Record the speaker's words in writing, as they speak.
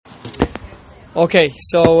Okay,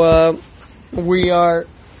 so we are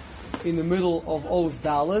in the middle of Oath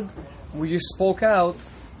Daled. We just spoke out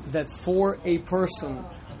that for a person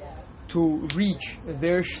to reach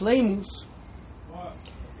their shleimus,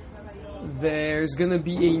 there's going to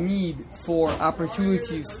be a need for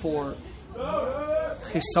opportunities for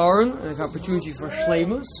chisaron, and opportunities for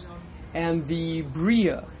shleimus, and the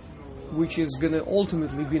bria, which is going to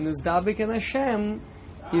ultimately be Nizdabik and Hashem,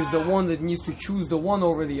 is the one that needs to choose the one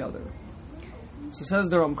over the other. So says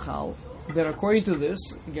the Ramchal that according to this,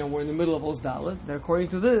 again we're in the middle of Oz Dalet, that according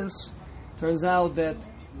to this, turns out that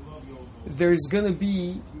there's going to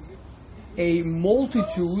be a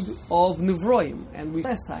multitude of Nivroim. And we said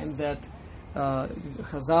last time that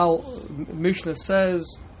Chazal Mishnah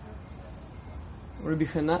says, Rabbi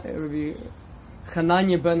Chananya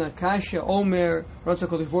ben Akashya Omer Ratza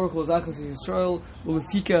Kodesh Baruch Hu L'Zachas Yisrael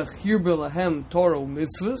U'Lefikach Hirbe Lahem Torah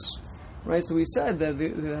Mitzvahs. Right, so we said that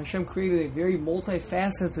Hashem created a very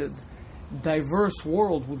multifaceted, diverse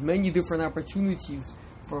world with many different opportunities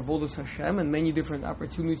for Avodas Hashem and many different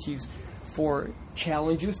opportunities for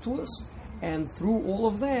challenges to us. And through all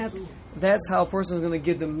of that, that's how a person is going to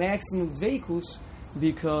get the maximum dveikus,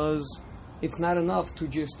 because it's not enough to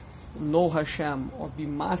just know Hashem or be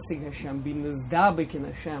masig Hashem, be nizdabik in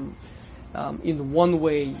Hashem in one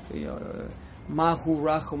way. Mahu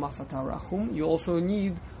rachum afata rachum. You also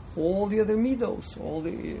need all the other midos, all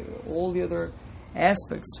the other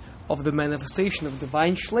aspects of the manifestation of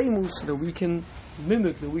divine shleimus that we can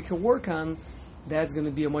mimic, that we can work on. That's going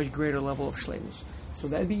to be a much greater level of shleimus. So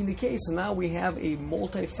that being the case, so now we have a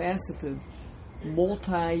multifaceted,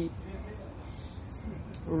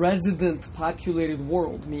 multi-resident, populated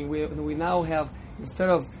world. I mean, we now have, instead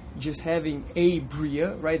of just having a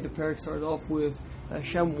bria, right? The parak started off with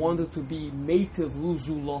Hashem wanted to be native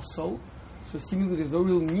luzu loso. So seemingly there's no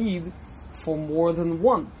real need for more than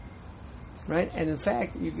one, right? And in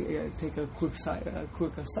fact, you take a quick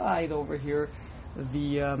aside over here.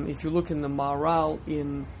 If you look in the Maharal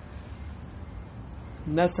in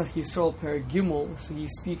Netzach Yisrael Perek Gimel, so he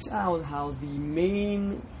speaks out how the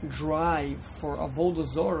main drive for Avodah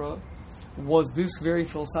Zorah was this very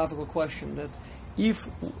philosophical question, that if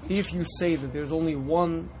you say that there's only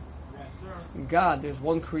one God, there's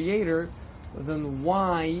one Creator, then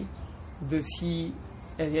why does he,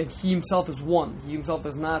 and he himself is one. He himself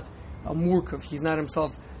is not a murkav. He's not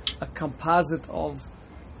himself a composite of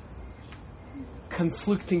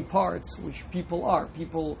conflicting parts, which people are.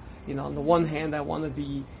 People, on the one hand, I want to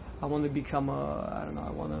be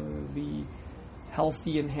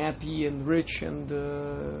healthy and happy and rich and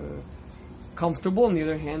comfortable. On the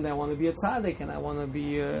other hand, I want to be a tzaddik and I want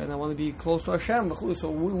to be close to Hashem.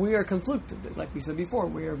 So we are conflicted, like we said before.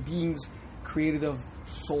 We are beings created of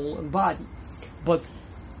soul and body. But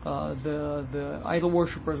the idol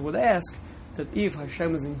worshippers would ask that if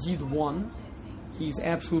Hashem is indeed one, He's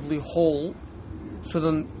absolutely whole, so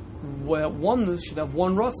then oneness should have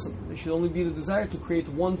one ratzon. There should only be the desire to create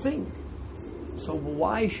one thing. So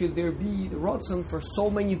why should there be the ratzon for so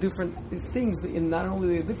many different things? And not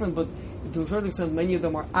only they're different, but to a certain extent, many of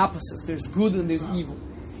them are opposites. There's good and there's evil.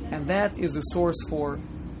 And that is the source for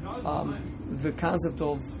the concept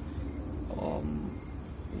of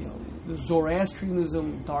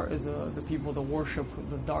Zoroastrianism, the people that worship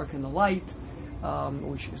the dark and the light,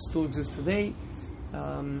 which still exists today.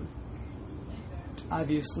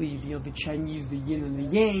 Obviously, the Chinese, the yin and the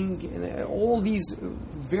yang, and all these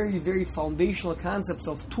very, very foundational concepts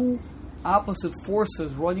of two opposite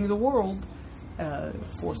forces running the world,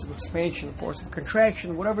 force of expansion, force of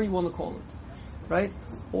contraction, whatever you want to call it, right?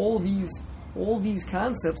 All these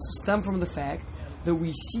concepts stem from the fact that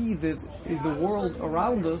we see that the world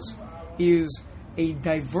around us is a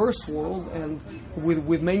diverse world and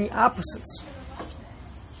with many opposites.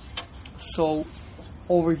 So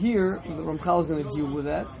over here, the Ramchal is going to deal with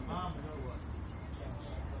that.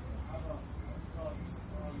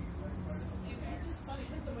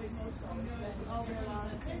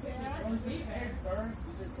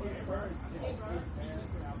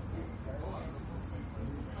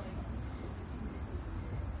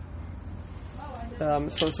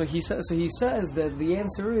 So he says that the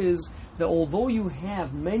answer is that although you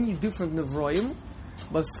have many different Nevroim,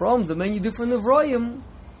 but from the many different Nevroim,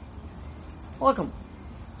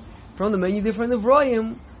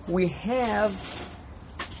 we have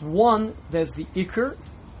one that's the Iker.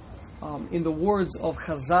 In the words of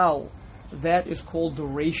Chazal, that is called the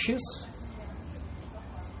Rashis.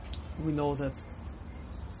 We know that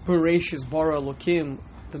Bereshis bara Elokim,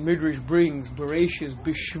 the Midrash brings Bereshis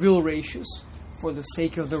Bishvil Rashis, for the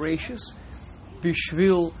sake of the Rashis,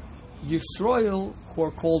 Bishvil Yisrael, who are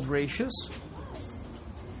called Rashis,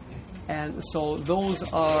 And so those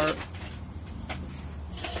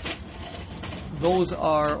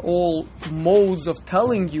are all modes of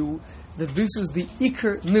telling you that this is the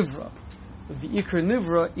Iker Nivra. The Iker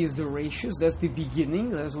Nivra is the ratius, that's the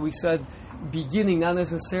beginning. As we said, beginning not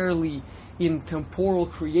necessarily in temporal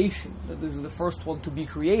creation, that this is the first one to be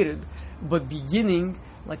created, but beginning,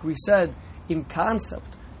 like we said, in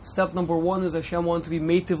concept. Step number one is Hashem wanted to be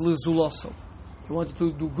meitiv l'zulaso. He wanted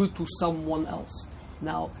to do good to someone else.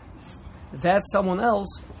 Now, that someone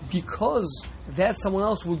else, because that someone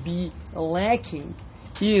else would be lacking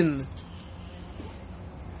in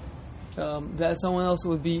that someone else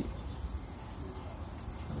would be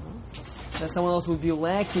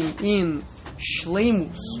lacking in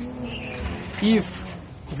shleimus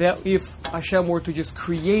if Hashem were to just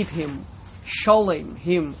create him, shalem,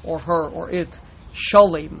 him or her or it,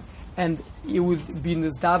 shalem, and it would be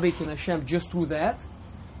nizdabek in Hashem just through that,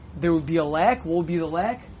 there would be a lack. What would be the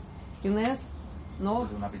lack in that? No?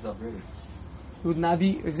 It would not be self-created. It would not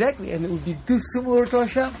be, exactly, and it would be dissimilar to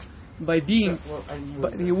Hashem by being,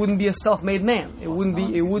 but it wouldn't be a self-made man. It wouldn't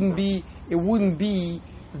be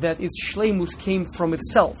that its shleimus came from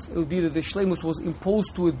itself. It would be that the shleimus was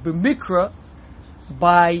imposed to it b'mikra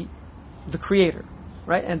by the Creator,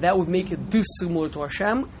 right? And that would make it dissimilar to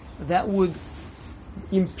Hashem. That would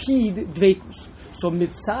impede dveikus. So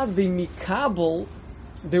mitzad v'mikabel,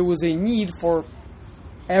 there was a need for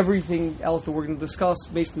everything else that we're going to discuss,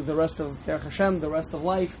 basically the rest of Derech Hashem, the rest of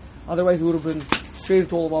life. Otherwise, it would have been straight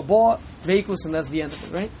into Olam Haba, dveikus, and that's the end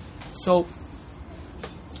of it, right? So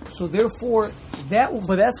therefore,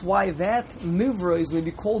 but that's why that nivra is going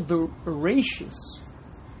to be called the rashis,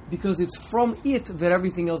 because it's from it that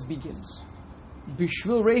everything else begins.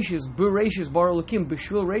 Bishvil rashis, b'rashis bar Elokim,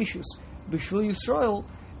 bishvil rashis, bishvil Yisrael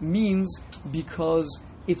means because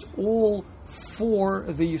it's all for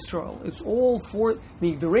the Yisrael. It's all for,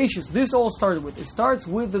 meaning the rashis. This all started with. It starts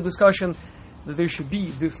with the discussion that there should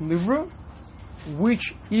be this nivra,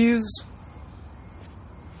 which is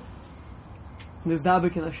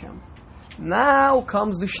Nizdabek in Hashem. Now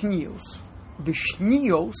comes the Shnios. The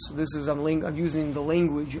Shnios, this is, I'm using the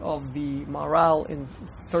language of the Maral in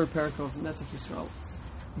third parak of Netzach Yisrael.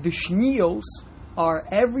 The Shnios are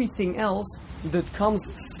everything else that comes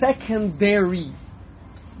secondary.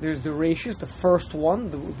 There's the rashis, the first one,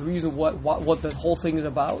 the reason what the whole thing is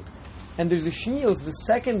about. And there's the Shnios, the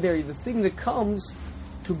secondary, the thing that comes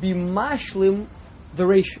to be mashlim, the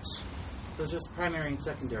rashis. So it's just primary and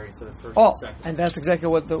secondary, so the first and and second. And that's exactly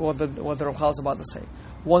what the Ramchal is about to say.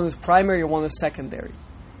 One is primary and one is secondary,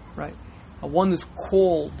 right? One is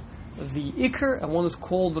called the Iker and one is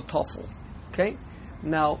called the Tofel. Okay,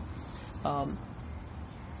 now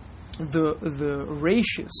the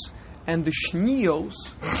rashis and the Shnios,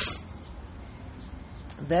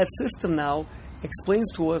 that system now explains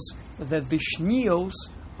to us that the Shnios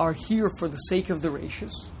are here for the sake of the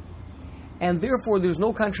rashis. And therefore, there's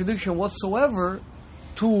no contradiction whatsoever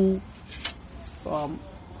to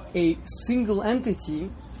a single entity,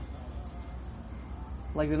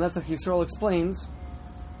 like the Netzach Yisrael explains.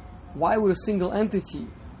 Why would a single entity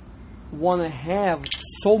want to have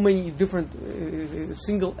so many different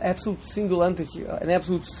absolute single entity, an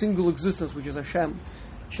absolute single existence, which is Hashem?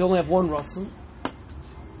 She only have one Ratzon.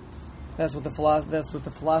 That's what the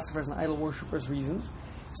philosophers and idol worshippers reason.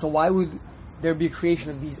 So why would there be a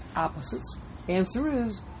creation of these opposites? Answer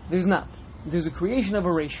is, there's not. There's a creation of a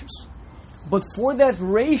rashis. But for that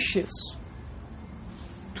rashis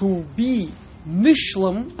to be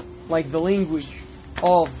nishlam, like the language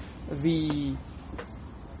of the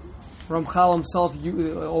Ramchal himself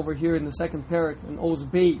over here in the second parak, in Oz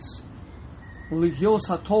Beis, Ligyos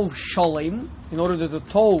HaTov Shalem, in order that the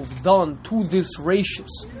Tov done to this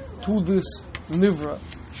rashis, to this nivra,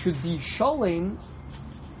 should be Shalem,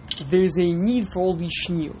 there's a need for all these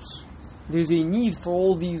shnios. There's a need for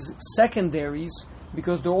all these secondaries,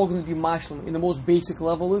 because they're all going to be mashlim. In the most basic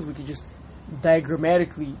level is, we could just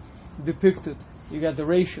diagrammatically depict it. You got the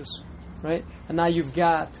rashis, right? And now you've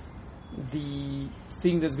got the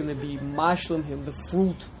thing that's going to be mashlim him, the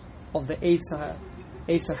fruit of the Eitz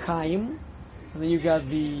HaChaim, and then you got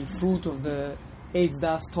the fruit of the Eitz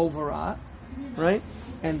Das Tovara, right?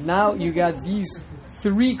 And now you got these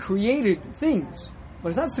three created things. But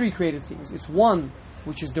it's not three created things. It's one,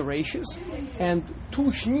 which is the rashis, and two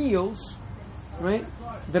shnios, right,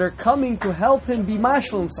 that are coming to help him be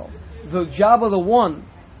mashal himself. The job of the one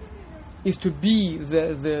is to be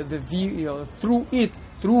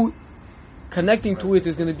through connecting to it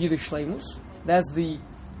is going to be the shleimus. That's the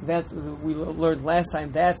that we learned last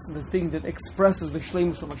time, that's the thing that expresses the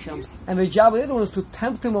shleimus of Hashem. And the job of the other one is to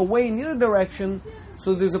tempt him away in the other direction,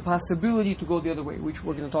 so there's a possibility to go the other way, which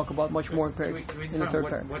we're going to talk about much more in the third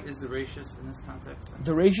parak. What is the rachis in this context? Then?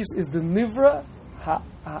 The rachis is the nivra,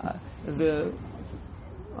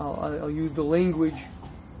 I'll use the language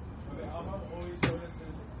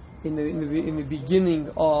in the beginning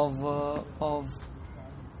of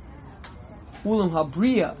Ulam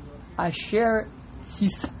Habriya, Asher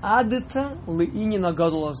Hisadeta Le'inyan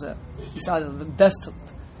Agadol Hazeh. Hisadeta, destined.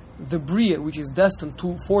 The Bria, which is destined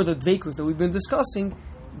for the Dveikus that we've been discussing,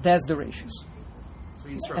 that's the rachis. So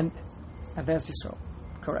Yisrael. And that's Yisrael.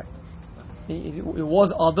 Correct. It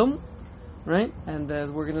was Adam, right? And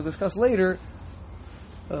as we're going to discuss later,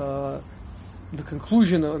 the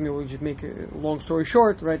conclusion, we'll just make a long story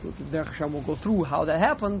short, right? Derech Hashem will go through how that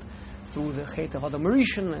happened, through the Chet of Adam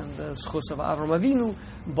Rishon and the Schus of Avram Avinu,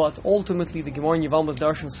 but ultimately the Gemara in Yevamos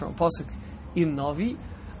darshans from Pasuk in Navi,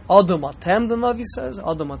 Adam Atem, the Navi says,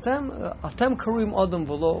 Adam Atem, Atem Karim Adam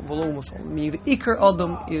Velo Musol. Meaning the Iker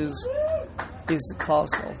Adam is Klal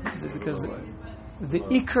Yisrael, because the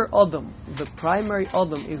Iker Adam, the primary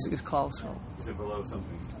Adam is Klal Yisrael. Is it below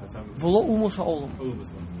something? Velo Umus Ha'olam.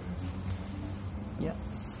 Yeah.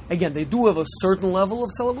 Again, they do have a certain level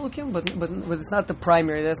of Tzalabukim, but it's not the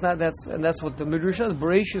primary. That's what the Midrash says.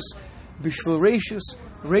 Bereshis, Bishvil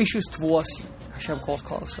Reshis Tvuasi. Hashem calls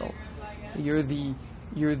Klal Yisrael.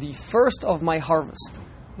 You're the first of my harvest.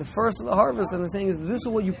 The first of the harvest, and the saying is, this is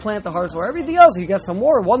what you plant the harvest for. Everything else, you get some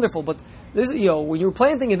more, wonderful. But this, when you're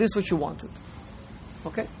planting it, this is what you wanted.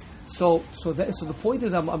 Okay. So the point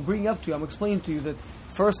is, I'm bringing up to you. I'm explaining to you that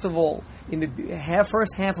first of all, in the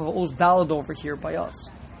first half of Oz Dalad over here by us,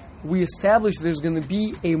 we established there's going to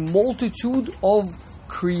be a multitude of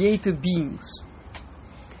created beings.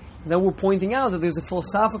 Then we're pointing out that there's a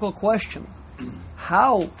philosophical question: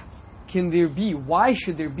 how can there be? Why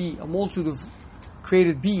should there be a multitude of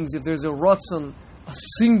created beings if there's a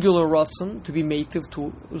singular ratzon to be mative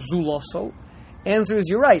to zuloso? Answer is,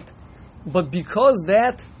 you're right, but because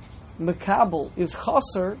that makabel is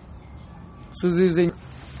chaser, so there's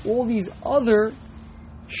all these other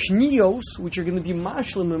shnios which are going to be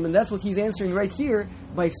mashlimim, and that's what he's answering right here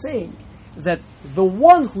by saying that the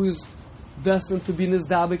one who is destined to be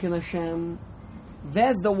nizdabek in Hashem,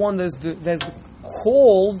 that's the one that's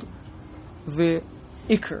called the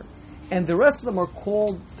Iker, and the rest of them are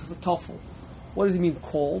called the Tafel. What does it mean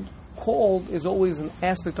called? Called is always an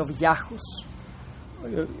aspect of Yachus.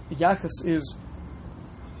 Yachus is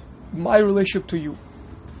my relationship to you.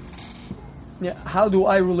 Yeah, how do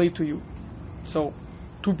I relate to you? So,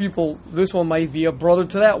 two people, this one might be a brother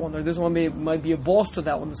to that one, or this one might be a boss to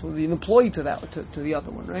that one, this one might be an employee to the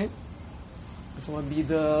other one, right? This one might be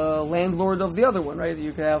the landlord of the other one, right?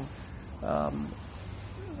 You could have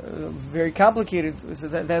very complicated. So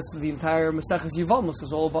that's the entire Maseches Yevamos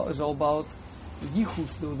is all about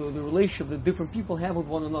yichus, the relationship that different people have with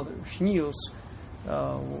one another, shnios,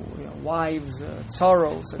 wives,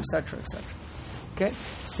 tsaros, etc., etc. Okay,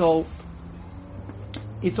 so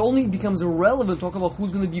it only becomes irrelevant to talk about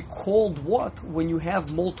who's going to be called what when you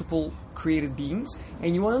have multiple created beings,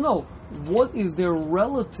 and you want to know what is their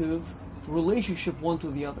relative relationship one to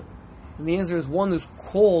the other. And the answer is one is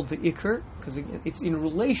called the Iker, because it's in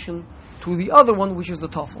relation to the other one, which is the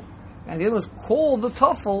Tafel. And the other one is called the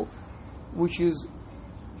Tafel, which is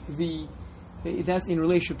that's in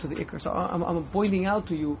relation to the Iker. So I'm pointing out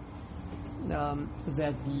to you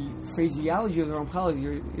that the phraseology of the Ramchal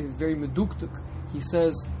here is very meduktuk. He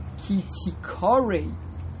says, Ki tikare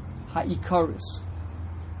ha'ikaris.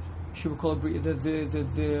 Should we call it Bria?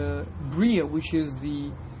 The Bria, which is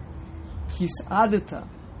the Hisadeta,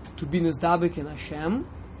 to be Nizdabek in Hashem,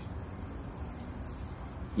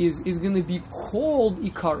 is going to be called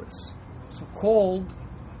Ikaris. So called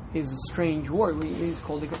is a strange word. It's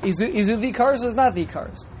called Ikaris. Is it the Ikaris or is it not the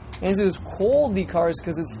Ikaris? And it is called the Ikaris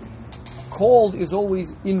because it's called is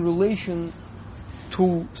always in relation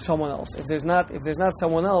to someone else. If there's not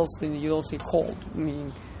someone else, then you don't say called. I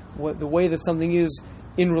mean, the way that something is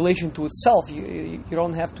in relation to itself, you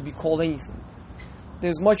don't have to be called anything.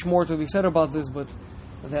 There's much more to be said about this, but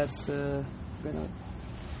that's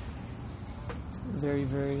very,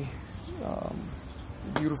 very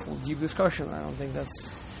beautiful, deep discussion. I don't think that's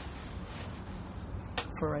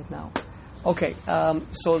for right now. Okay,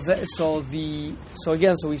 so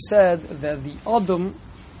we said that the Adam,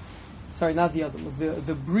 not the Adam,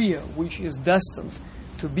 the Bria, which is destined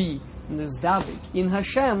to be Nizdabik in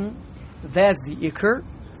Hashem, that's the Iker,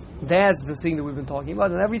 that's the thing that we've been talking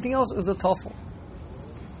about, and everything else is the Tafel.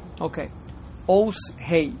 Okay. Os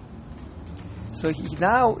Hey. So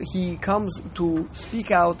now he comes to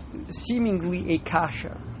speak out seemingly a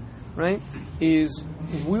kasha, right? Is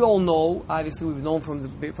we all know, obviously we've known from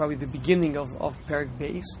probably the beginning of Perek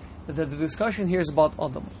Beis, that the discussion here is about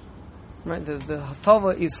Adam, right? The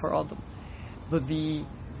Hatava is for Adam. But the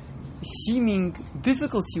seeming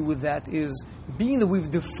difficulty with that is, being that we've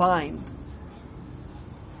defined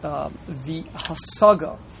the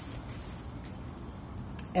Hasaga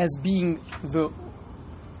as being the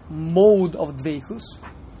mode of Dveikus,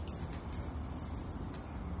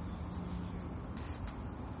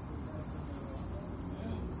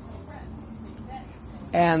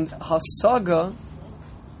 and Hasaga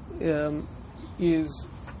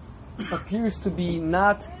appears to be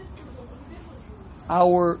not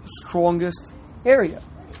our strongest area,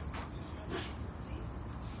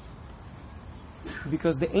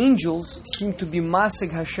 because the angels seem to be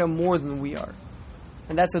Masig Hashem more than we are,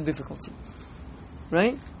 and that's a difficulty,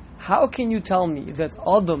 right? How can you tell me that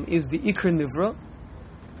Adam is the Ikr Nivra,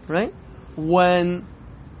 right, when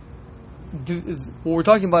what we're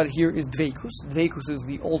talking about here is Dveikus. Dveikus is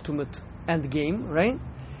the ultimate end game, right?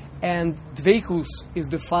 And Dveikus is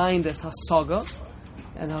defined as Hasaga.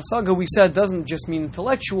 And Hasaga, we said, doesn't just mean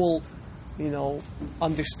intellectual,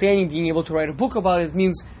 understanding, being able to write a book about it. It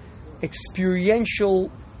means experiential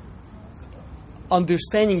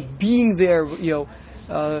understanding, being there,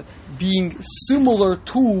 being similar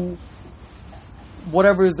to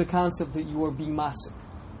whatever is the concept that you are being masik,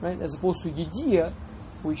 right? As opposed to Yediya,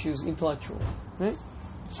 which is intellectual, right?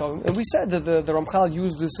 So, and we said that the Ramchal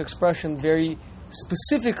used this expression very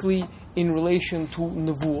specifically in relation to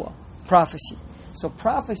Nevuah, prophecy. So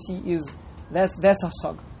prophecy that's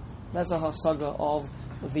Hasaga. That's a Hasaga of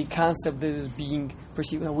the concept that is being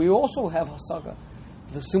perceived. And we also have Hasaga.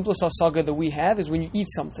 The simplest Hasaga that we have is when you eat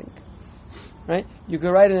something, right? You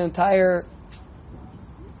can write an entire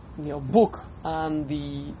book on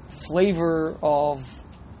the flavor of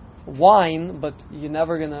wine, but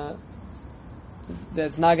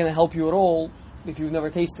that's not gonna help you at all if you've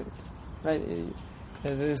never tasted it, right?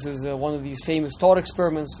 This is one of these famous thought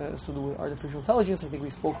experiments has to do with artificial intelligence. I think we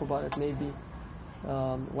spoke about it maybe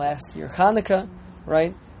last year, Hanukkah,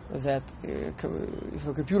 right? That if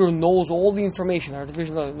a computer knows all the information,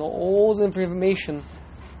 artificial intelligence knows all the information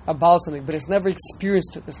about something, but it's never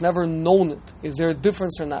experienced it, it's never known it, is there a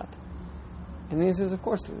difference or not? And the answer is, of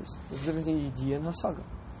course there is. There's a difference in Yediya and Hasaga.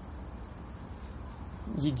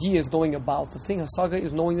 Yediya is knowing about the thing. Hasaga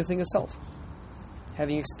is knowing the thing itself,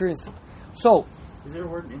 having experienced it. So, is there a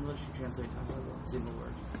word in English to translate Hasaga? A single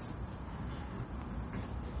word.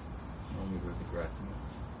 Only with the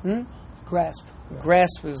grasp.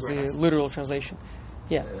 Grasp is the literal translation.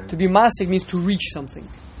 Yeah. To be masig means to reach something.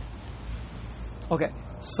 Okay.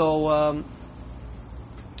 So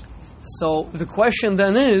the question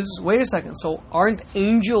then is, wait a second. So aren't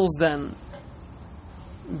angels then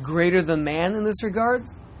greater than man in this regard?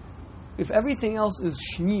 If everything else is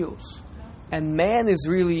shnios, and man is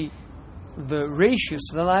really the ratius,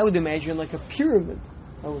 then I would imagine like a pyramid,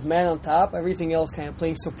 with man on top, everything else kind of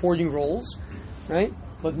playing supporting roles, right?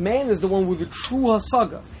 But man is the one with the true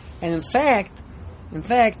hasaga, and in fact,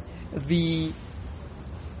 the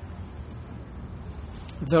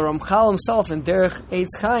Ramchal himself in Derech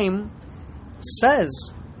Eitz Chaim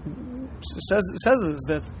says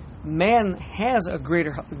that man has a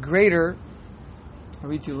greater. I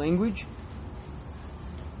read you language.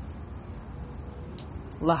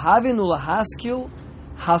 Lahavin ulahaskil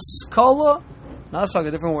haskala. Not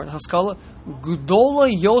a different word. Haskala gudola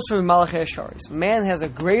yoser malachei sharis. Man has a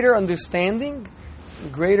greater understanding,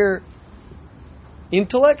 greater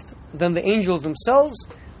intellect than the angels themselves.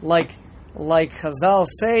 Like Chazal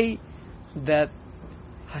say that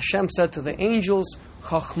Hashem said to the angels,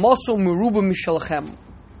 "Chachmaso meruba mishalchem."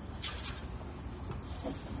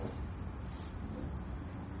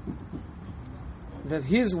 That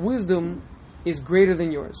his wisdom is greater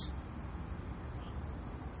than yours.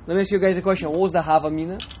 Let me ask you guys a question. What was the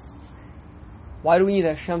Havamina? Why do we need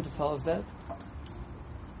Hashem to tell us that?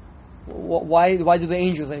 Why do the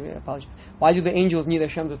angels, I apologize, why do the angels need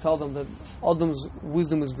Hashem to tell them that Adam's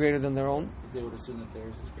wisdom is greater than their own? They would assume that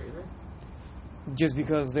theirs is greater? Just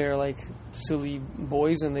because they're like silly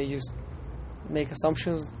boys and they just make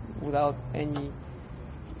assumptions without any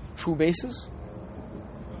true basis?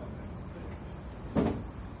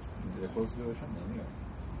 They're close to Hashem, anyway.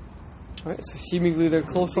 Right, so seemingly they're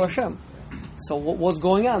close to Hashem. So what's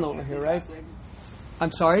going on over here, right?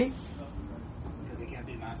 I'm sorry? Because he can't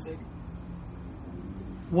be masig?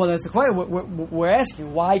 Well, that's the question. We're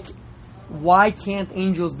asking why can't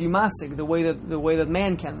angels be masig the way that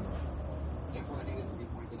man can? Therefore, it needed to be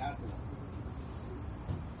pointed out to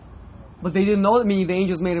But they didn't know that, meaning the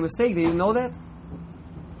angels made a mistake. They didn't know that.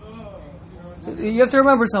 You have to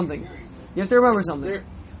remember something.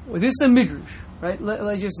 Well, this is a midrash, right?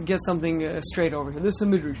 Let's just get something straight over here. This is a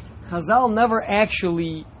midrash. Chazal never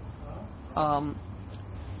actually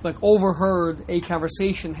overheard a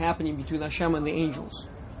conversation happening between Hashem and the angels,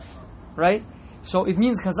 right? So it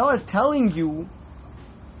means Chazal are telling you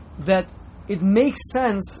that it makes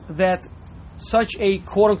sense that such a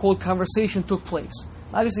quote-unquote conversation took place.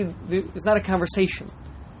 Obviously, it's not a conversation,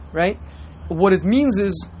 right? What it means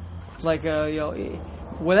is, like,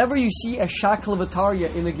 whenever you see a shakla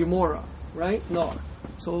v'tarya in the Gemara, right? No.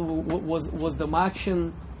 So was the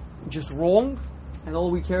makshin just wrong, and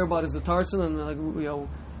all we care about is the tarsan, and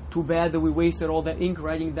too bad that we wasted all that ink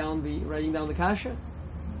writing down the kasha?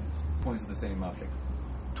 Points of the same object.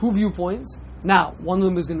 Two viewpoints. Now, one of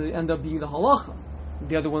them is going to end up being the halacha,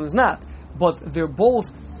 the other one is not. But they're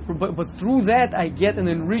both. But through that, I get an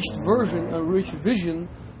enriched vision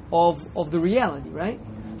of the reality, right?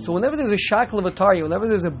 So whenever there's a shakla v'tarya, whenever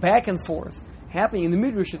there's a back and forth happening in the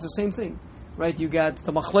midrash, it's the same thing, right? You got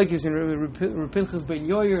the machlekes in Reb Pinchas ben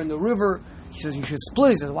Yoyer in the river. He says you should split.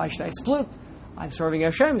 He says, why should I split? I'm serving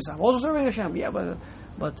Hashem. He says, I'm also serving Hashem. Yeah, but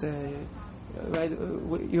right?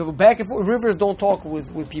 You have a back and forth. Rivers don't talk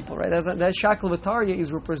with people, right? That shakla v'tarya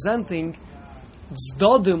is representing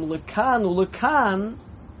zdodim lekan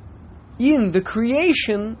in the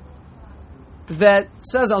creation that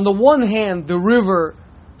says, on the one hand, the river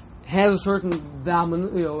has a certain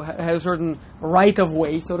has a certain right of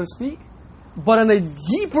way, so to speak, but on a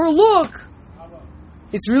deeper look,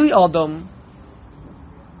 it's really Adam,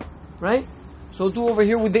 right? So too over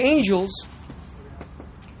here with the angels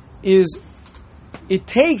is it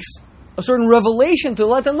takes a certain revelation to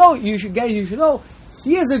let them know you should know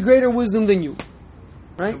he has a greater wisdom than you,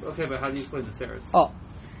 right? Okay, but how do you explain the teretz? Oh.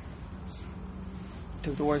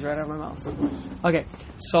 Took the words right out of my mouth. Okay,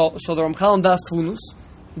 so the Ramchal in Das Tvunus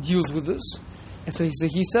deals with this, and so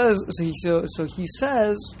he says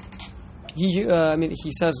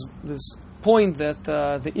this point that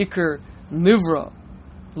the Iker Nivra,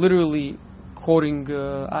 literally quoting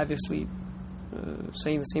obviously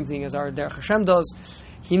saying the same thing as our Derech Hashem does.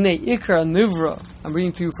 Hine Iker Nivra. I'm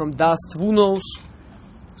reading to you from Das Tvunos,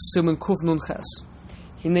 Siman Kuf Nun Ches.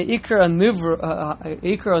 Ikar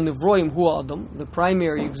Nivroim Hu Adam, the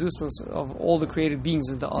primary existence of all the created beings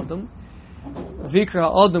is the Adam. Vikra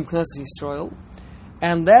Adam Knesset Yisrael,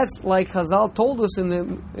 and that's like Chazal told us in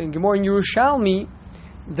Gemara in Yerushalmi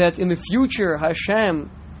that in the future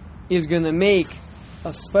Hashem is going to make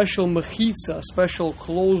a special mechitza, a special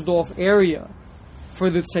closed-off area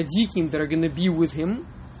for the tzaddikim that are going to be with Him,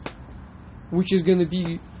 which is going to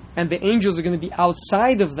be, and the angels are going to be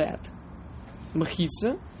outside of that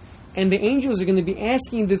mechitza, and the angels are going to be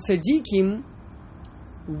asking the tzaddikim,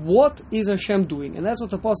 what is Hashem doing? And that's what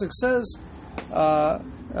the pasuk says.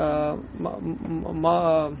 Ma'amar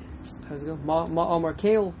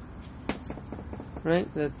Kael, right?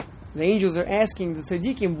 That the angels are asking the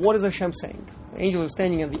tzaddikim, what is Hashem saying? The angels are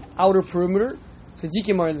standing on the outer perimeter,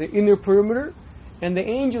 tzaddikim are in the inner perimeter, and the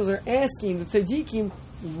angels are asking the tzaddikim,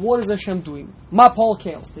 what is Hashem doing? Ma'pal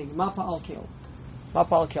Kael, Ma'pal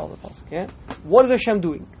Kael. Okay? What is Hashem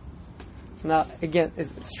doing? Now, again,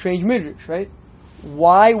 it's a strange midrash, right?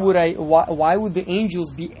 Why would the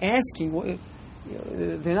angels be asking?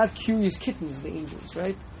 They're not curious kittens, the angels,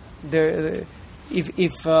 right?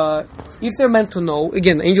 If they're meant to know,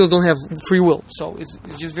 again, angels don't have free will, so it's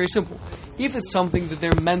just very simple. If it's something that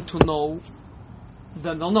they're meant to know,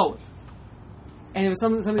 then they'll know it. And if it's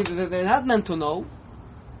something that they're not meant to know,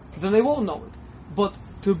 then they won't know it. But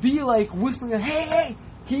to be like whispering, hey,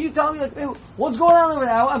 can you tell me, like, hey, what's going on over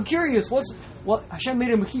there? I'm curious. Hashem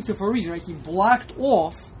made a mechitza for a reason, right? He blocked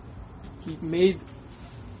off. He made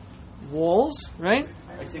walls, right?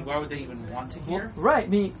 I say, why would they even want to hear? Right. I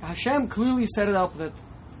mean, Hashem clearly set it up that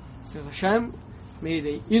says Hashem made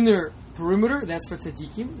an inner perimeter. That's for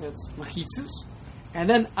tzaddikim. That's mechitzas. And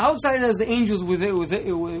then outside there's the angels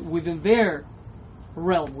within their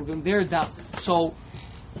realm, within their dam. So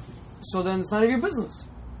then it's none of your business.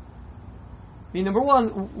 I mean, number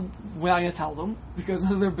one, we're not going to tell them because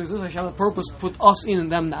none of their business. Hashem on purpose put us in and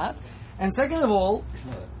them not. And second of all,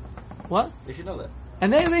 what? They should know that.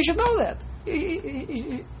 And they should know that.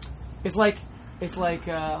 It's like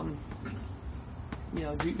do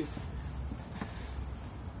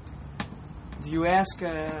you ask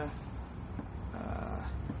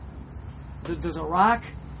does a rock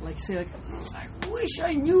say I wish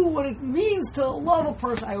I knew what it means to love a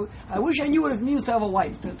person. I wish I knew what it means to have a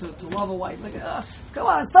wife, to love a wife. Come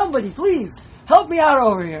on, somebody, please help me out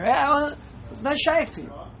over here. It's not shaykh to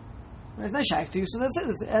you. Right? It's not shaykh to you, so that's it.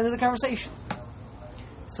 It's the end of the conversation.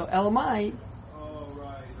 So LMI,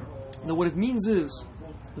 now what it means is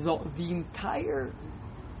the entire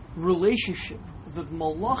relationship that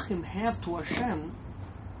Malachim have to Hashem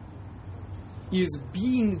is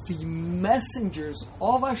being the messengers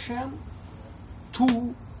of Hashem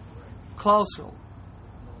to Klal Yisrael,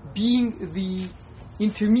 being the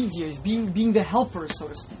intermediaries, being the helpers, so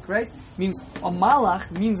to speak, right? Means a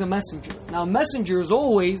malach means a messenger. Now, a messenger is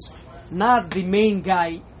always not the main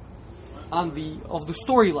guy of the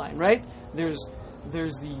storyline, right? There's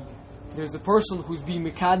the person who's being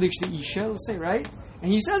mekadesh the isha, let's say, right?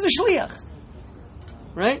 And he says a shliach,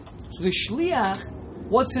 right? So the shliach,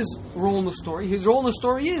 what's his role in the story? His role in the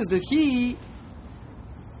story is that he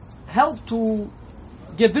helped to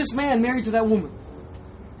get this man married to that woman,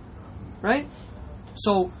 right?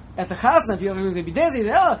 So at the chasna, if you're going to be dancing,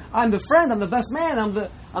 I'm the friend, I'm the best man,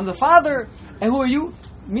 I'm the father, and who are you?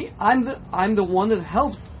 Me. I'm the one that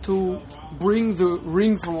helped to bring the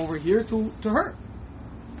ring from over here to her.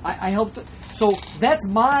 I helped. So that's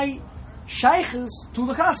my shaykhs to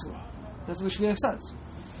the chasna. That's what Shliach says,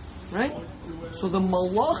 right? So the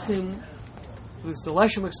malachim, the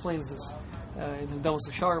Leshem explains this in the Damas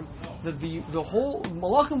Sharm, that the whole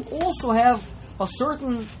malachim also have a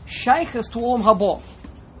certain shaykhs to Olam Haba.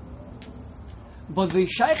 But the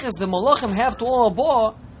shaykhs the malachim have to Olam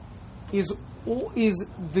Haba is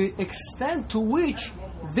the extent to which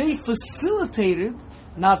they facilitated,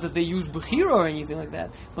 not that they used Bechira or anything like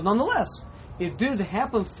that, but nonetheless, it did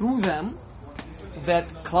happen through them that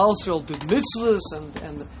Klal Yisrael did mitzvahs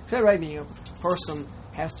and right, meaning a person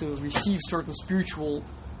has to receive certain spiritual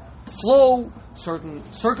flow, certain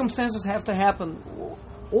circumstances have to happen.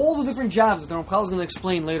 All the different jobs that Ramchal is going to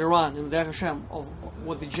explain later on in the Derech Hashem of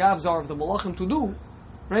what the jobs are of the Malachim to do,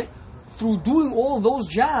 right? Through doing all of those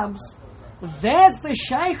jobs, that's the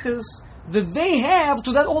shaykhs that they have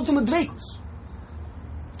to that ultimate dreikus,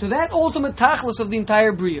 to that ultimate tachlis of the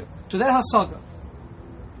entire bria, to that hasaga.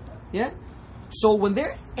 Yeah? So when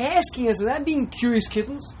they're asking us, that being curious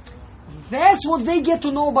kittens, that's what they get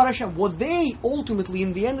to know about Hashem. What they ultimately,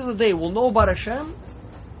 in the end of the day, will know about Hashem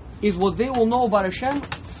is what they will know about Hashem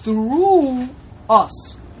through us.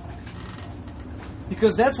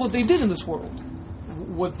 Because that's what they did in this world.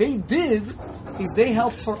 What they did is they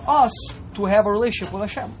helped for us to have a relationship with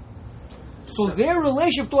Hashem. So their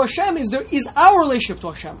relationship to Hashem is our relationship to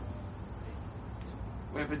Hashem.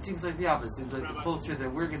 Wait, but it seems like the opposite. It seems like the closer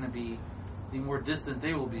that we're going to be, the more distant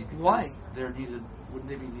they will be. Why? They're needed. Wouldn't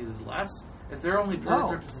they be needed less? If they're only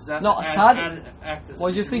purpose is that act as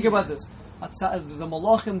well, just think about this. The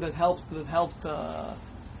malachim that helped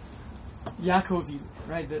Yaakov Avinu,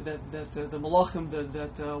 right? The malachim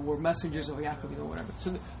that were messengers of Yaakov Avinu or whatever.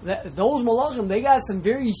 So those malachim, they got some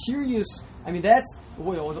very serious. I mean, that's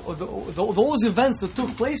those events that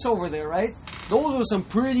took place over there, right? Those were some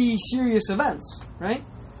pretty serious events, right?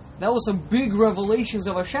 That was some big revelations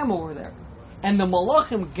of Hashem over there, and the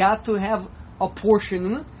malachim got to have a portion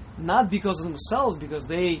in it, not because of themselves, because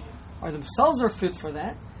they are themselves are fit for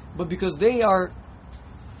that, but because they are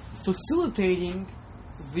facilitating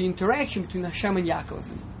the interaction between Hashem and Yaakov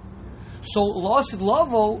Avinu. So, Lasid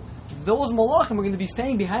Lavo, those malachim are going to be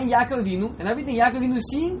standing behind Yaakov Avinu, and everything Yaakov Avinu is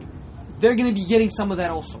seeing, they're going to be getting some of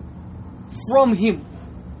that also from him,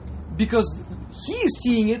 because he is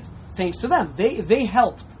seeing it thanks to them. They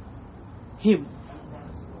helped him.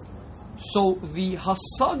 So the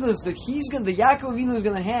hasagas that the Yaakov Avinu is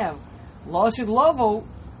going to have, Lasid Lavo,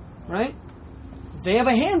 right? They have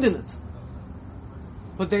a hand in it.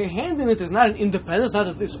 But their hand in it is not an independence, not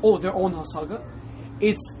that it's their own hasaga.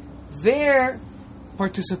 It's their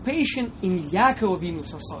participation in Yaakov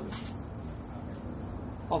Avinu's hasaga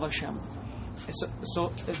of Hashem.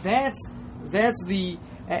 So that's the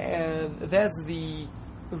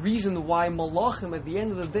reason why malachim at the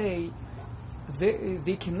end of the day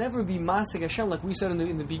they can never be masig Hashem, like we said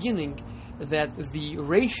in the beginning, that the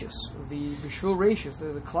rashis, the bishvil rashis,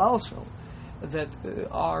 the Klal Yisrael, that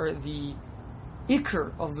are the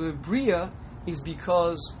ikr of the bria, is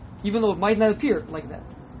because, even though it might not appear like that,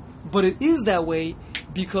 but it is that way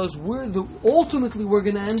because ultimately we're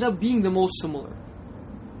going to end up being the most similar.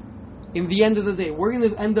 In the end of the day, we're going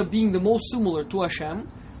to end up being the most similar to Hashem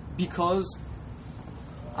because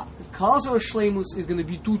Klal Yisrael Shleimus is going to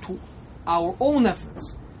be due to our own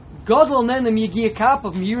efforts. Gadol nenem yegia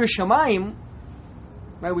kapav miyira shamayim.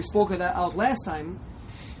 Right, we spoke of that out last time.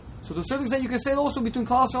 So to a certain extent, you can say it also between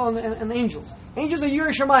Klal Yisrael and angels. Angels are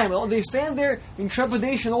yira shamayim. They stand there in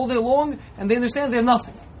trepidation all day long, and they understand they're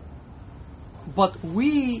nothing. But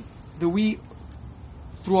we,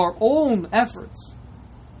 through our own efforts,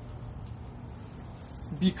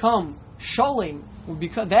 become Shalem would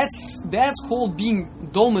become, that's called being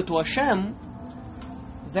dome to Hashem.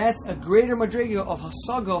 That's a greater madrega of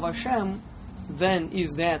hasaga of Hashem than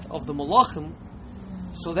is that of the malachim.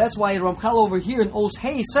 So that's why Ramchal over here in Os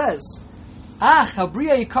Hey says,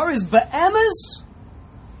 Habriya Yikar is be'emes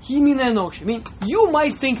himin enosh. I mean, you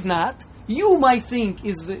might think not. You might think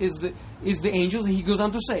is the angels, and he goes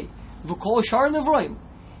on to say, V'kol shar nevroim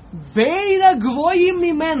beina gvoyim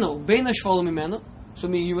mimeno beina shvalim mimeno. So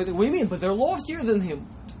I mean, what do you mean? But they're loftier than him.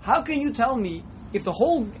 How can you tell me if the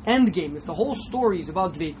whole end game, if the whole story is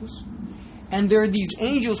about Dveikus, and there are these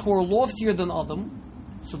angels who are loftier than Adam,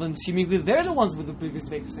 so then seemingly they're the ones with the biggest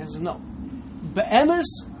Dveikus? The answer is no.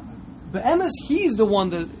 Be'emes, he's the one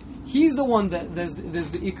that there's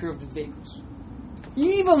the ikr of the Dveikus,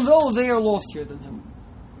 even though they are loftier than him.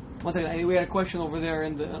 One second, we had a question over there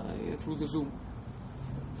in the through the Zoom.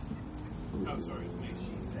 Oh, sorry.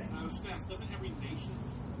 I was going to ask, doesn't every nation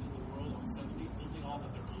in the world of 70, don't they all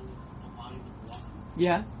have their own line of philosophy?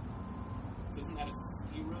 Yeah. So isn't that a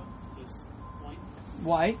zero to this point?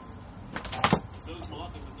 Why? If those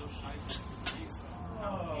malachim with those shaykhs with the case,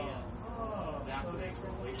 how can that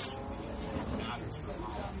relationship be matters for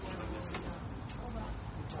malachim?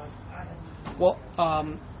 Well,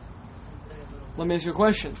 let me ask you a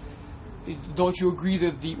question. Don't you agree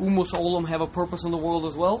that the Umos Olam have a purpose in the world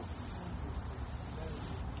as well?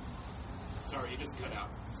 Sorry, you just cut out.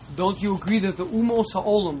 Don't you agree that the Umos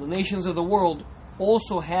Ha'olam, the nations of the world,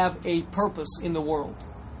 also have a purpose in the world?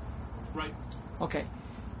 Right. Okay.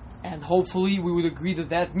 And hopefully we would agree that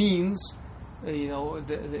that means,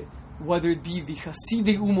 whether it be the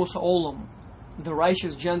Hasidei Umos Ha'olam, the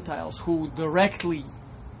righteous Gentiles who directly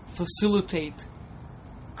facilitate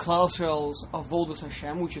Klal Yisrael's avodas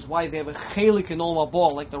Hashem, which is why they have a chelik in Olam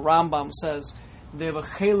Haba, like the Rambam says, they have a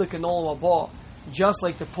chelik in Olam Haba, just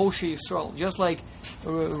like the Poshe Yisrael, just like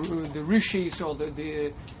the Rishi Yisrael,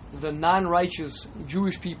 the non-righteous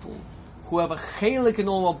Jewish people who have a chelik in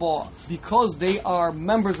Olam Haba because they are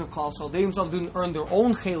members of Klal Yisrael. They themselves didn't earn their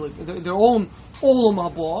own chelik, their own Olam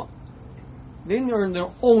Haba. They didn't earn their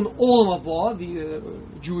own Olam Haba, the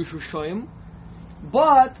Jewish Rishoyim,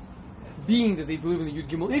 but being that they believe in the Yud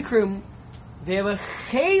Gimel Ikrim, they have a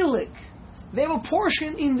chelik, they have a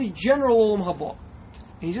portion in the general Olam Haba.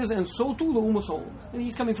 And he says, and so too the Umos Olam. And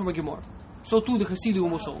he's coming from a Gemara. So too the Hasidei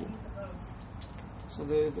Umos Olam. So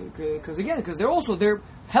because they're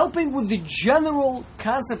helping with the general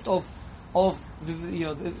concept of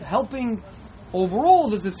helping overall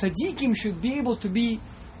that the tzaddikim should be able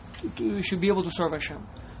to serve Hashem.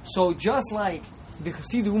 So just like the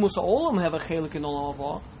Hasidei Umos Olam have a chelik in Olam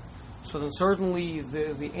Haba, so then certainly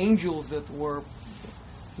the angels that were,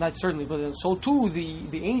 not certainly, but then so too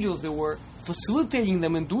the angels that were facilitating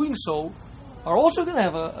them in doing so are also going to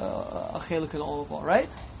have a chelik in Olam Haba, right?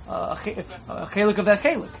 A chelik of that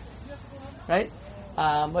chelik, right?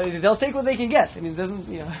 But they'll take what they can get. I mean, it doesn't,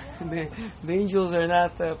 the angels are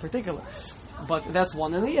not particular. But that's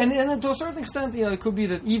one, and to a certain extent, it could be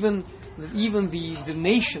that even the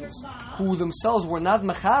nations who themselves were not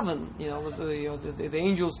mechaven, the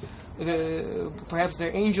angels, perhaps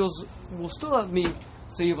their angels will still have me.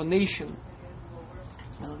 So you have a nation,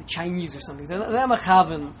 the Chinese or something. They're not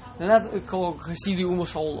mechaven. They're not called Hasidei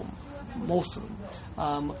Umos Olam, most of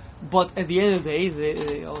them. But at the end of the day,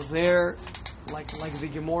 they're like the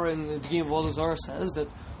Gemara in the beginning of Avodah Zarah says that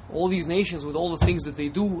all these nations with all the things that they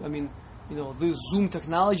do. I mean, this Zoom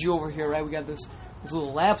technology over here, right? We got this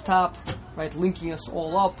little laptop, right, linking us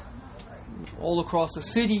all up, all across the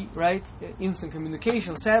city, right? Instant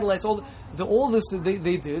communication, satellites, all this that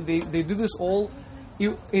they did. They did this all.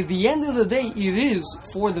 At the end of the day, it is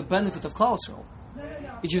for the benefit of Klal Yisrael.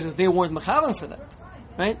 It's just that they weren't mechaven for that,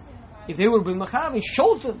 right? If they would have been mechaven,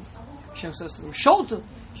 Sholten, Hashem says to them, Sholten.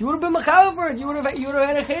 If you would have been mechaven for it, you would have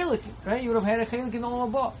had a chelik, right? You would have had a chelik in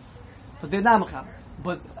Olam Haba. But they're not mechaven.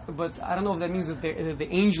 But I don't know if that means that the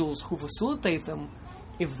angels who facilitate them,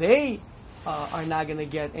 if they are not going to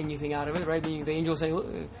get anything out of it, right? Meaning the angels say,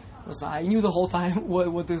 listen, I knew the whole time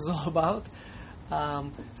what this is all about.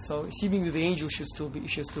 So seemingly the angels should still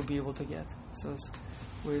be able to get. So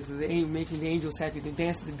making the angels happy. They're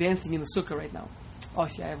dancing in the sukkah right now. Oh,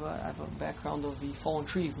 see, I have a background of the fallen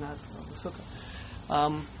trees, not of the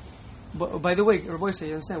sukkah. But by the way, Rabbi,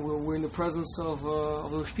 you understand we're in the presence of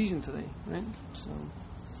the Ushpizin today, right? So,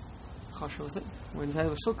 we're inside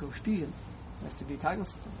of a sukkah, Ushpizin. You have to be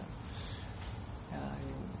cognizant of that.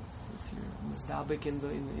 If you're misdabik in the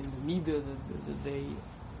midah that they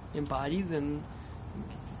embody, then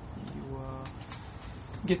you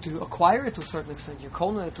get to acquire it to a certain extent. You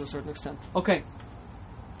kona it to a certain extent. Okay,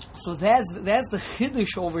 so that's the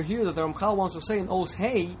chiddush over here that the Ramchal wants to say in Os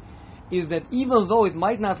Hey, is that even though it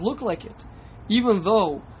might not look like it, even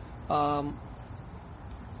though the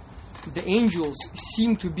angels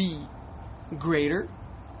seem to be greater,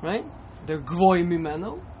 right? They're gvoy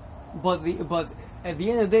mimeno, but at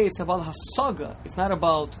the end of the day, it's about hasaga. It's not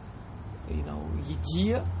about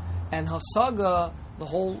yidiyah. And hasaga, the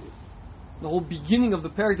whole beginning of the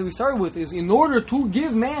parak that we started with is in order to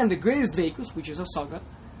give man the greatest veikus, which is hasaga,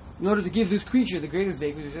 in order to give this creature the greatest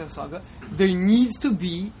veikus, which is hasaga, there needs to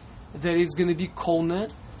be that it's going to be kona,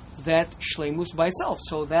 that shleimus by itself.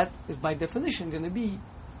 So that is by definition going to be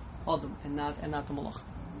Adam and not the malach.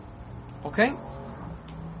 Okay?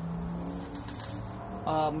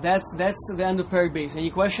 That's the end of Perek Beis.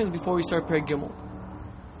 Any questions before we start Perek Gimel?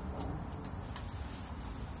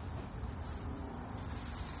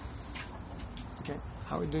 Okay.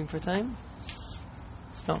 How are we doing for time?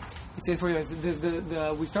 No. It's it for you.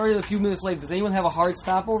 We started a few minutes late. Does anyone have a hard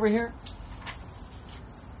stop over here?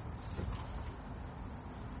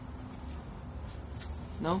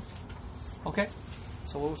 No? Okay.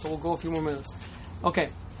 So we'll go a few more minutes.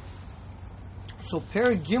 Okay. So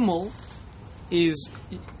Perek Gimel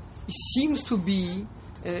seems to be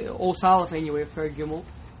Os Aleph anyway. Perek Gimel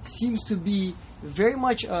seems to be very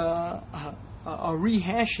much a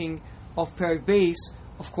rehashing of Perek Beis.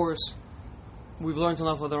 Of course, we've learned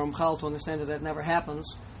enough of the Ramchal to understand that never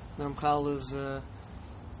happens. The Ramchal is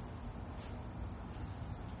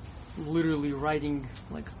literally writing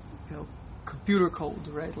computer code,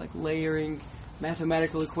 right? Like layering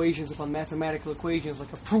mathematical equations upon mathematical equations,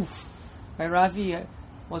 like a proof, right, Ravi?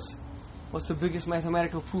 What's the biggest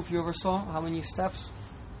mathematical proof you ever saw? How many steps?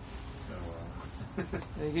 You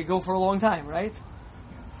could go for a long time, right?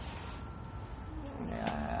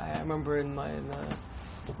 Yeah, I remember in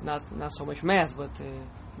not so much math, but in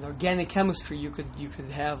organic chemistry, you could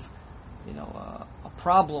have a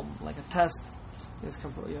problem like a test. The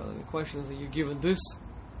question is that you're given this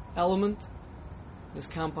element, this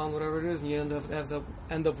compound, whatever it is, and you end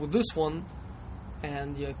up with this one,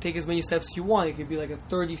 and you take as many steps as you want. It could be like a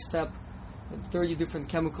 30 different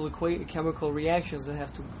chemical reactions that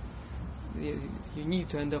you need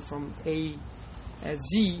to end up from A at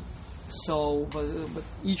Z. So, but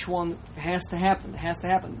each one has to happen. It has to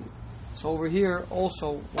happen. So over here,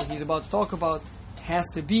 also, what he's about to talk about has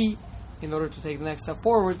to be in order to take the next step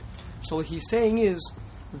forward. So what he's saying is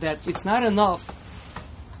that it's not enough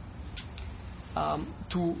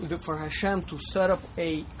for Hashem to set up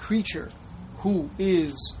a creature who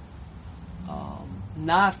is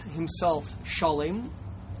not himself shalem.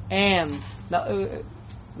 And now, let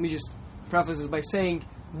me just preface this by saying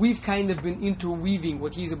we've kind of been interweaving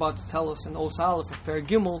what he's about to tell us in Os Aleph of Perek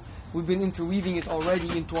Gimel. We've been interweaving it already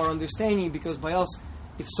into our understanding, because by us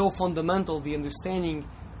it's so fundamental, the understanding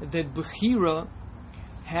that Bechira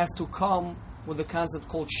has to come with a concept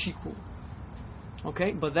called Shikul.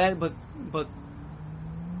 Okay, but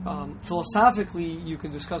philosophically you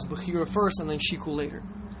can discuss Bechira first and then Shikul later.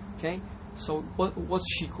 Okay, so what's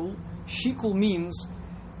Shikul? Shikul means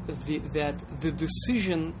that the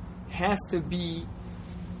decision has to be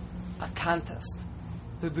a contest.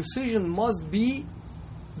 The decision must be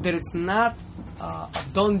that it's not a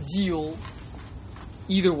done deal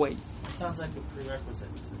either way. Sounds like a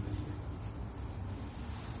prerequisite to the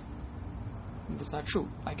That's not true.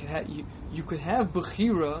 You could have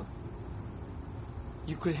Bechira.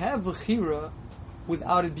 You could have Bechira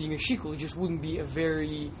without it being a shikul. It just wouldn't be a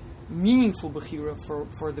very meaningful Bechira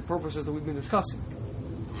for the purposes that we've been discussing.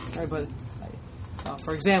 Right? But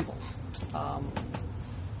for example,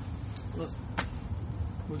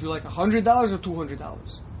 would you like $100 or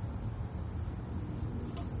 $200?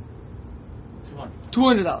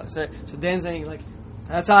 $200. Right? So Dan's saying, like,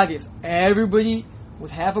 that's obvious. Everybody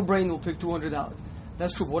with half a brain will pick $200.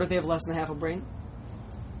 That's true. What if they have less than half a brain?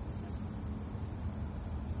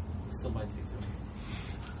 Still might take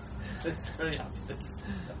two. It's very obvious.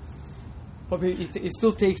 But it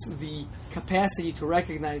still takes the capacity to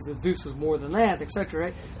recognize that this is more than that, etc.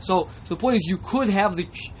 Right? So the point is, you could have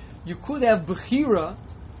Bechira,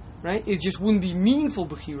 right? It just wouldn't be meaningful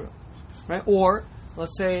Bechira, right? Or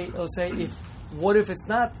let's say what if it's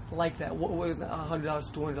not like that? What is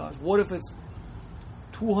 $100, $200? What if it's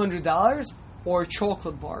 $200 or a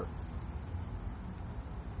chocolate bar?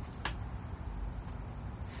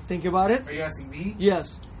 Think about it. Are you asking me?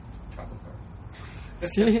 Yes. Chocolate bar.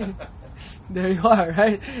 See, there you are,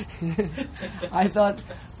 right? I thought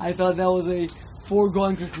that was a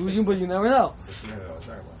foregone conclusion, but you never know. It's a $300 chocolate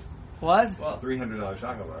bar. What? Well, $300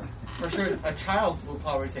 chocolate bar. for sure, a child will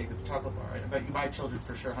probably take the chocolate bar. I bet my children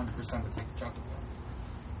for sure 100% would take the chocolate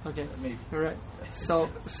bar. Okay. Maybe. All right. So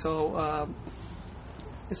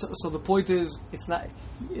So the point is, it's not.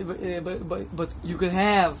 But you could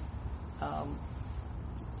have,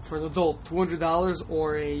 for an adult, $200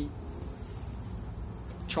 or a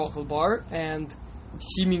chocolate bar, and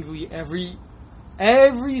seemingly every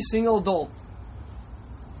single adult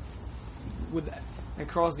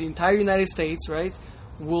across the entire United States, right,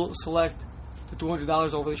 will select the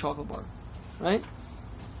 $200 over the chocolate bar, right?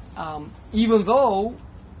 Even though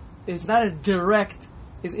it's not a direct,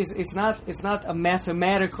 it's not a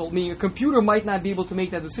mathematical. I mean, a computer might not be able to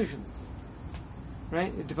make that decision,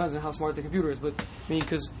 right? It depends on how smart the computer is, but I mean,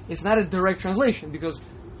 because it's not a direct translation, because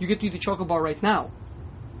you get to eat the chocolate bar right now.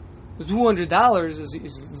 The $200 is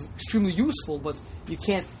extremely useful, but you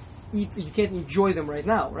can't enjoy them right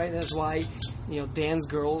now, right? That's why, Dan's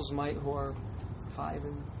girls who are 5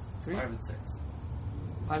 and 3, 5 and 6,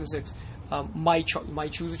 5 and 6,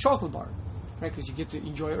 might choose a chocolate bar, right? Because you get to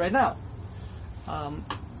enjoy it right now.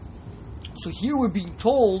 So here we're being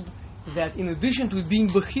told that in addition to it being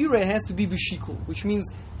bechira, it has to be b'shikul, which means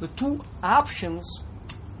the two options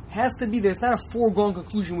has to be there. It's not a foregone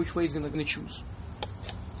conclusion which way he's going to choose.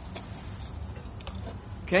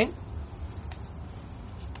 Okay?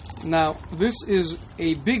 Now, this is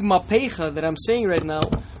a big mapecha that I'm saying right now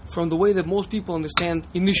from the way that most people understand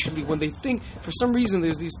initially when they think. For some reason,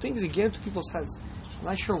 there's these things that get into people's heads. I'm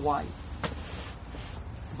not sure why.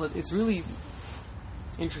 But it's really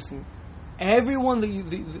interesting. Everyone that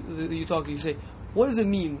you talk to, you say, what does it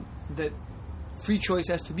mean that free choice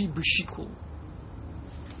has to be b'shikul?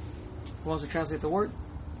 Who wants to translate the word?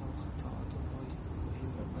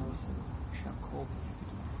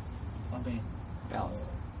 Balance.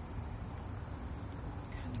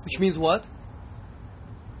 Which means what?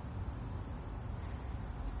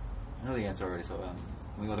 I know the answer already, so can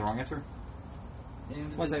we go with the wrong answer?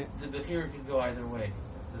 And What's the that? bechira can go either way.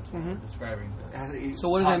 That's what I'm describing. So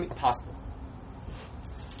what does that mean? Possible.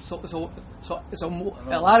 So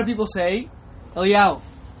a lot of people say, Eliyahu,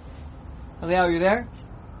 are you there?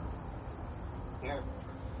 Yeah.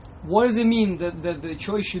 What does it mean that the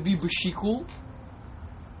choice should be b'shikul?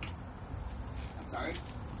 I'm sorry?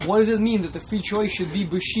 What does it mean that the free choice should be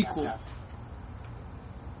b'shikul?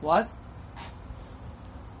 What?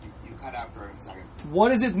 You cut out for a second. What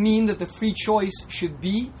does it mean that the free choice should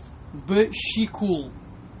be b'shikul?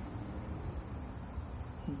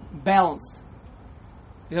 Balanced.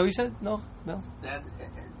 Is that what you said? No? That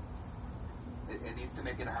it needs to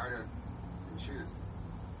make it harder to choose.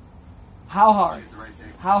 How hard? Choose the right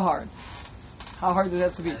thing. How hard? How hard does that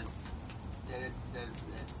have to be?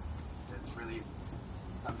 It's really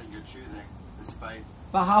something you're choosing, despite.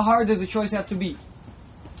 But how hard does the choice have to be?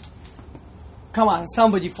 Come on,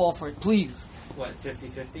 somebody fall for it, please. What,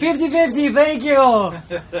 50-50? 50-50, thank you!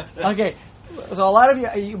 Okay, so a lot of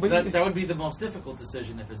you... That would be the most difficult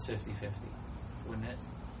decision if it's 50-50, wouldn't it?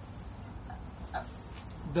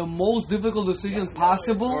 The most difficult decision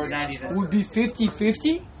possible Or 90-10. would be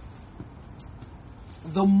 50-50?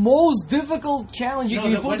 The most difficult challenge you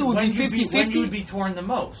can put would be 50-50? When you would be torn the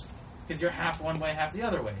most. Because you're half one way, half the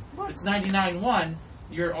other way. If it's 99-1,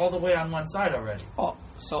 you're all the way on one side already. Oh,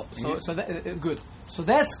 so that, good. So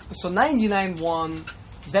 99-1,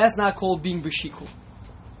 that's not called being b'shikul.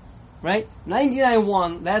 Right?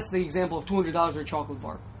 99-1, that's the example of $200 or a chocolate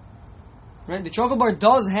bar. Right? The chocolate bar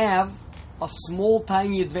does have a small,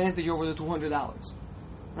 tiny advantage over the $200.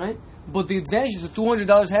 Right? But the advantage that the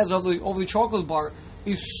 $200 has over the chocolate bar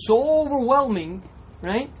is so overwhelming,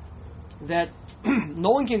 right, that no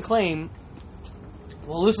one can claim,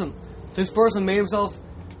 well, listen, this person made himself,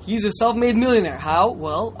 he's a self-made millionaire. How?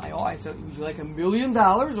 Well, I said, would you like $1 million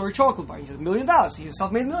or a chocolate bar? He said, $1 million. He's a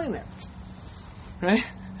self-made millionaire. Right?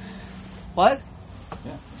 What?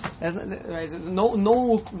 Yeah. That's not, right? No one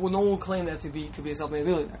will claim that to be a self-made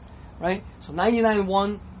millionaire. Right? So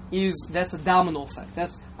 99-1 that's a domino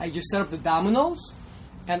effect. I just set up the dominoes,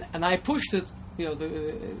 and I pushed it,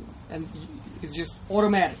 and it's just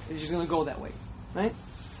automatic. It's just going to go that way, right?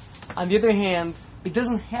 On the other hand, it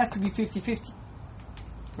doesn't have to be 50-50,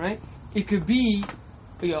 right? It could be,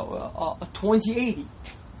 a 20-80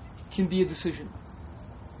 can be a decision,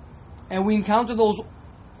 and we encounter those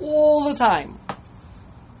all the time,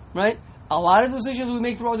 right? A lot of decisions we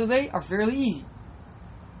make throughout the day are fairly easy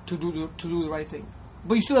to do the right thing.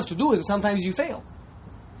 But you still have to do it, and sometimes you fail.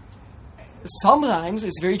 Sometimes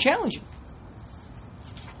it's very challenging.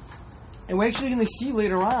 And we're actually going to see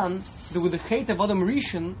later on that with the Chet of Adam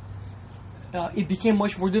Rishon, it became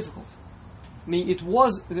much more difficult. I mean,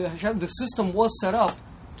 the system was set up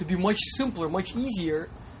to be much simpler, much easier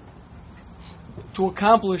to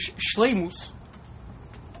accomplish shleimus.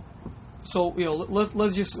 So,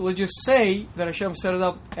 let's just say that Hashem set it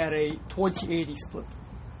up at a 20-80 split.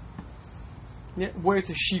 where it's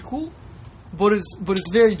a shikul, but it's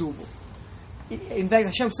very doable. In fact,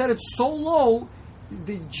 Hashem set it so low,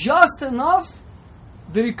 that just enough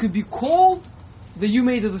that it could be called that you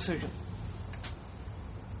made the decision.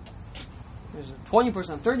 There's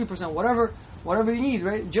 20%, 30%, whatever you need,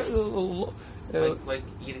 right? Like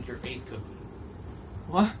eating your 8th cookie.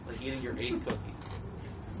 What? Like eating your 8th cookie.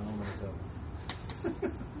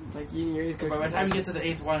 Like eating your 8th cookie. By the time you get to the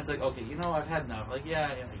 8th one, it's like, okay, I've had enough. Like,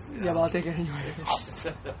 yeah. Yeah, but I'll take it anyway.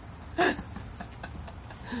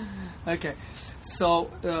 Okay, so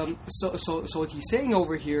what he's saying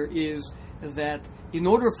over here is that in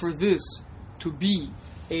order for this to be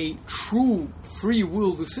a true free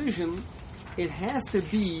will decision, it has to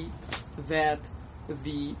be that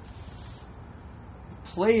the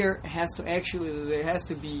player has to there has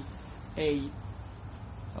to be a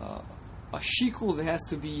shikul, there has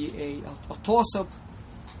to be a toss-up.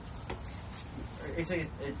 Are you saying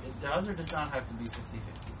it does or does not have to be 50-50?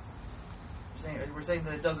 We're saying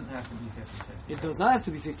that it doesn't have to be 50-50. It does not have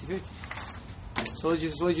to be 50-50. So let's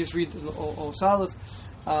just read O Salif.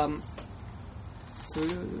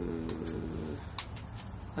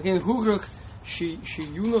 Again, Hugruk she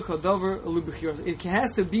yunach adaver libichiros. It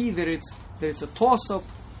has to be that it's a toss-up.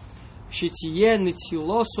 Shetiye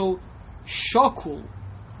nitziloso shakul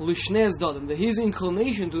lishnes dadim. That his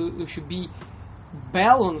inclination should be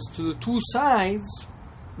balanced to the two sides.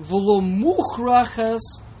 V'lo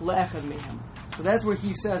muchrachas le'echad mehem. So that's where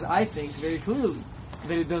he says, I think, very clearly,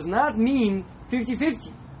 that it does not mean 50-50.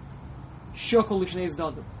 Shakul lishnes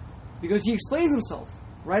dadim. Because he explains himself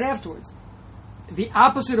right afterwards. The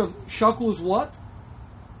opposite of shakul is what?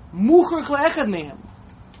 Muchrach le'echad mehem.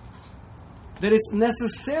 That it's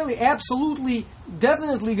necessarily, absolutely,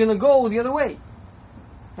 definitely going to go the other way.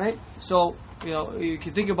 Right? So, you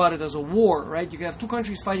can think about it as a war, right? You can have two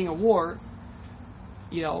countries fighting a war.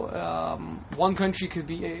 One country could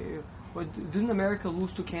be... but didn't America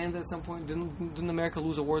lose to Canada at some point? Didn't America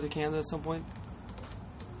lose a war to Canada at some point?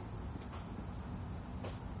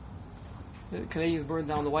 The Canadians burned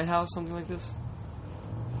down the White House, something like this?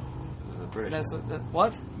 The British. That's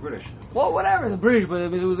what? British. Well, whatever, the British, but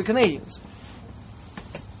it was the Canadians.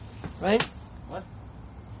 Right? What?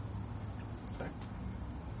 Sorry.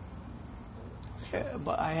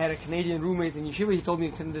 But I had a Canadian roommate in yeshiva. He told me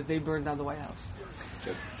that they burned down the White House.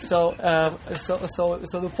 Good. So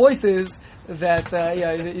the point is that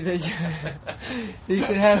you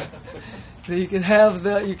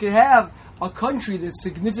can have a country that's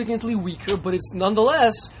significantly weaker, but it's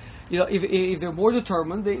nonetheless, if they're more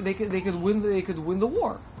determined, they could win the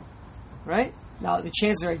war, right? Now the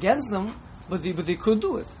chances are against them, but they could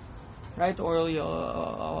do it, right? Or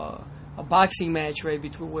a boxing match, right,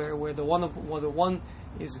 between where the one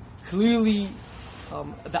is clearly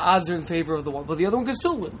the odds are in favor of the one, but the other one can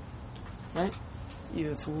still win, right?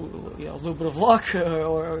 Either through a little bit of luck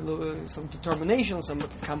or some determination, some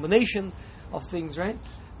combination of things, right?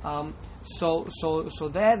 So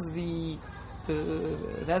that's the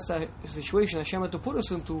situation Hashem had to put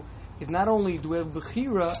us into. Is not only do we have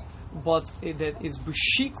bechira, but that is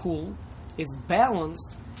b'shikul, is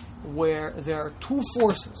balanced, where there are two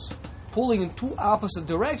forces pulling in two opposite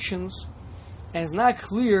directions, and it's not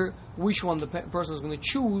clear which one the person is going to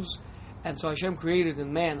choose. And so Hashem created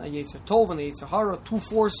in man a Yetzer Tov and a Yetzer Hara, two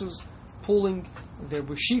forces pulling, they're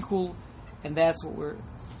b'shikul, and that's what we're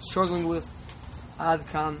struggling with. Ad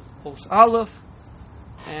Kan Os Aleph,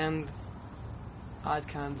 and Ad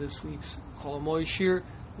Kan this week's Chol Hamoed Shir.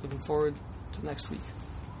 Looking forward to next week.